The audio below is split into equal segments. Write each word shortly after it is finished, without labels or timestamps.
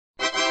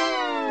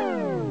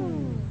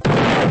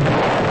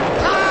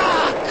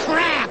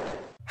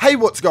Hey,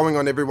 what's going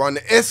on everyone?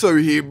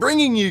 Esso here,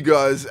 bringing you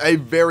guys a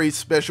very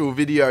special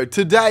video.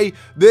 Today,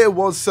 there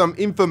was some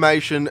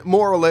information,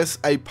 more or less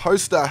a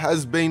poster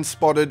has been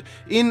spotted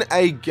in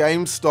a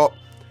GameStop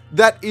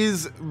that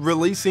is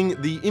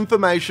releasing the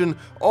information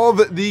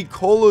of the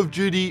Call of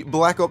Duty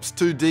Black Ops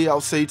 2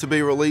 DLC to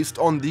be released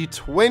on the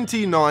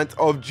 29th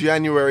of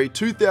January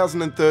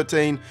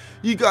 2013.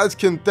 You guys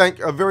can thank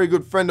a very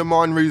good friend of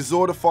mine,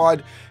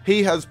 Resortified.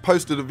 He has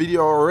posted a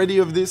video already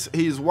of this.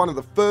 He is one of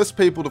the first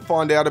people to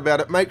find out about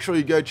it. Make sure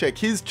you go check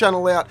his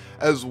channel out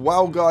as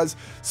well, guys.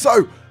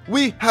 So,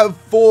 we have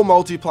 4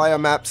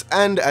 multiplayer maps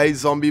and a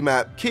zombie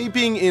map,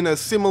 keeping in a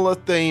similar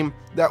theme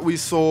that we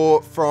saw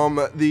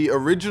from the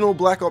original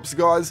Black Ops,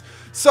 guys.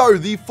 So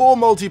the 4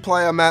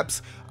 multiplayer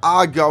maps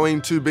are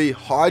going to be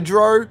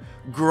Hydro,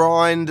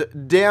 Grind,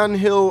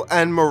 Downhill,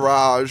 and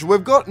Mirage.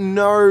 We've got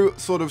no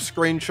sort of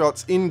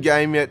screenshots in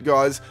game yet,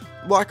 guys.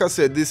 Like I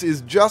said, this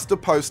is just a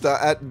poster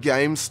at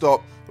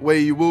GameStop, where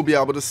you will be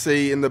able to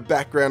see in the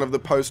background of the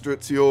poster,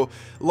 it's your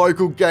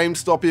local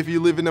GameStop if you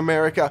live in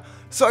America.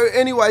 So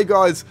anyway,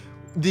 guys,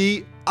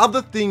 the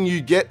other thing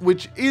you get,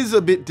 which is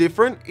a bit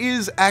different,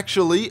 is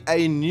actually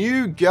a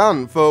new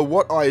gun for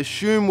what I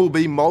assume will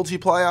be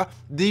multiplayer,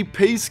 the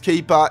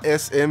Peacekeeper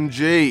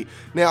SMG.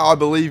 Now, I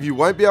believe you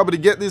won't be able to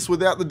get this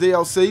without the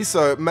DLC,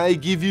 so it may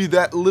give you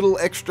that little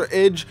extra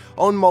edge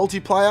on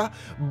multiplayer.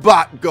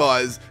 But,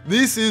 guys,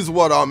 this is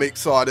what I'm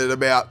excited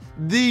about.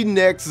 The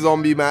next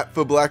zombie map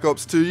for Black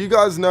Ops 2. You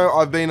guys know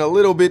I've been a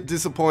little bit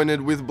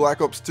disappointed with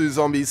Black Ops 2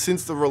 Zombies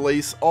since the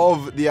release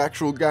of the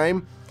actual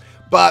game.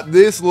 But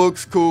this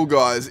looks cool,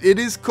 guys. It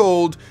is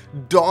called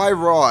Die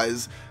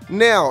Rise.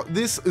 Now,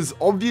 this is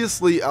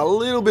obviously a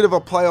little bit of a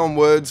play on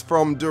words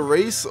from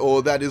Doris,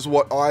 or that is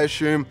what I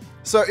assume.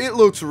 So it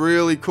looks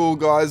really cool,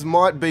 guys.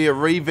 Might be a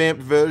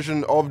revamped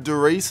version of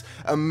Doris.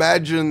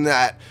 Imagine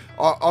that.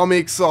 I'm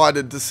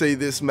excited to see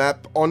this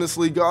map,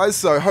 honestly, guys.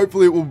 So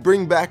hopefully it will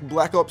bring back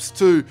Black Ops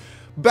 2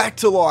 back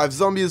to life.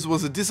 Zombies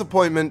was a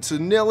disappointment to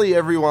nearly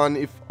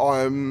everyone.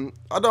 I don't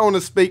want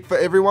to speak for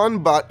everyone,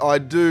 but I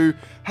do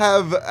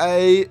have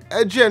a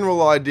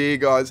general idea,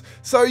 guys.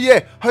 So yeah,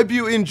 hope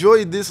you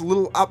enjoyed this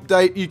little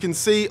update. You can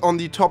see on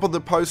the top of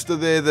the poster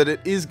there that it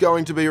is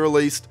going to be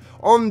released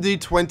on the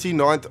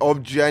 29th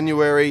of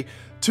January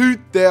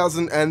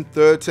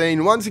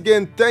 2013. Once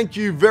again, thank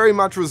you very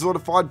much,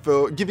 Resortified,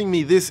 for giving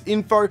me this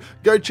info.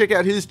 Go check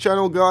out his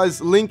channel,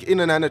 guys. Link in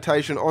an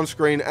annotation on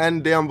screen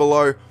and down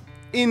below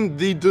in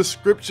the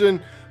description.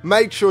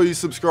 Make sure you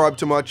subscribe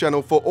to my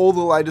channel for all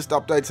the latest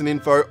updates and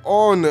info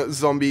on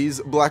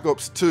zombies, Black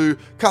Ops 2,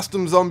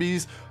 custom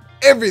zombies,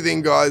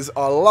 everything, guys.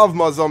 I love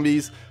my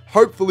zombies.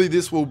 Hopefully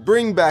this will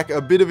bring back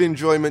a bit of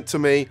enjoyment to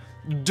me.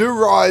 Die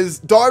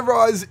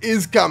Rise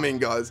is coming,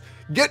 guys.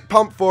 Get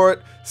pumped for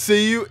it.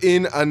 See you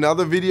in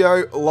another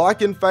video.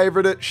 Like and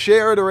favorite it.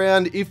 Share it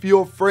around if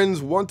your friends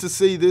want to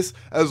see this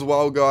as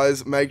well,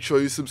 guys. Make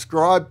sure you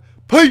subscribe.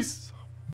 Peace!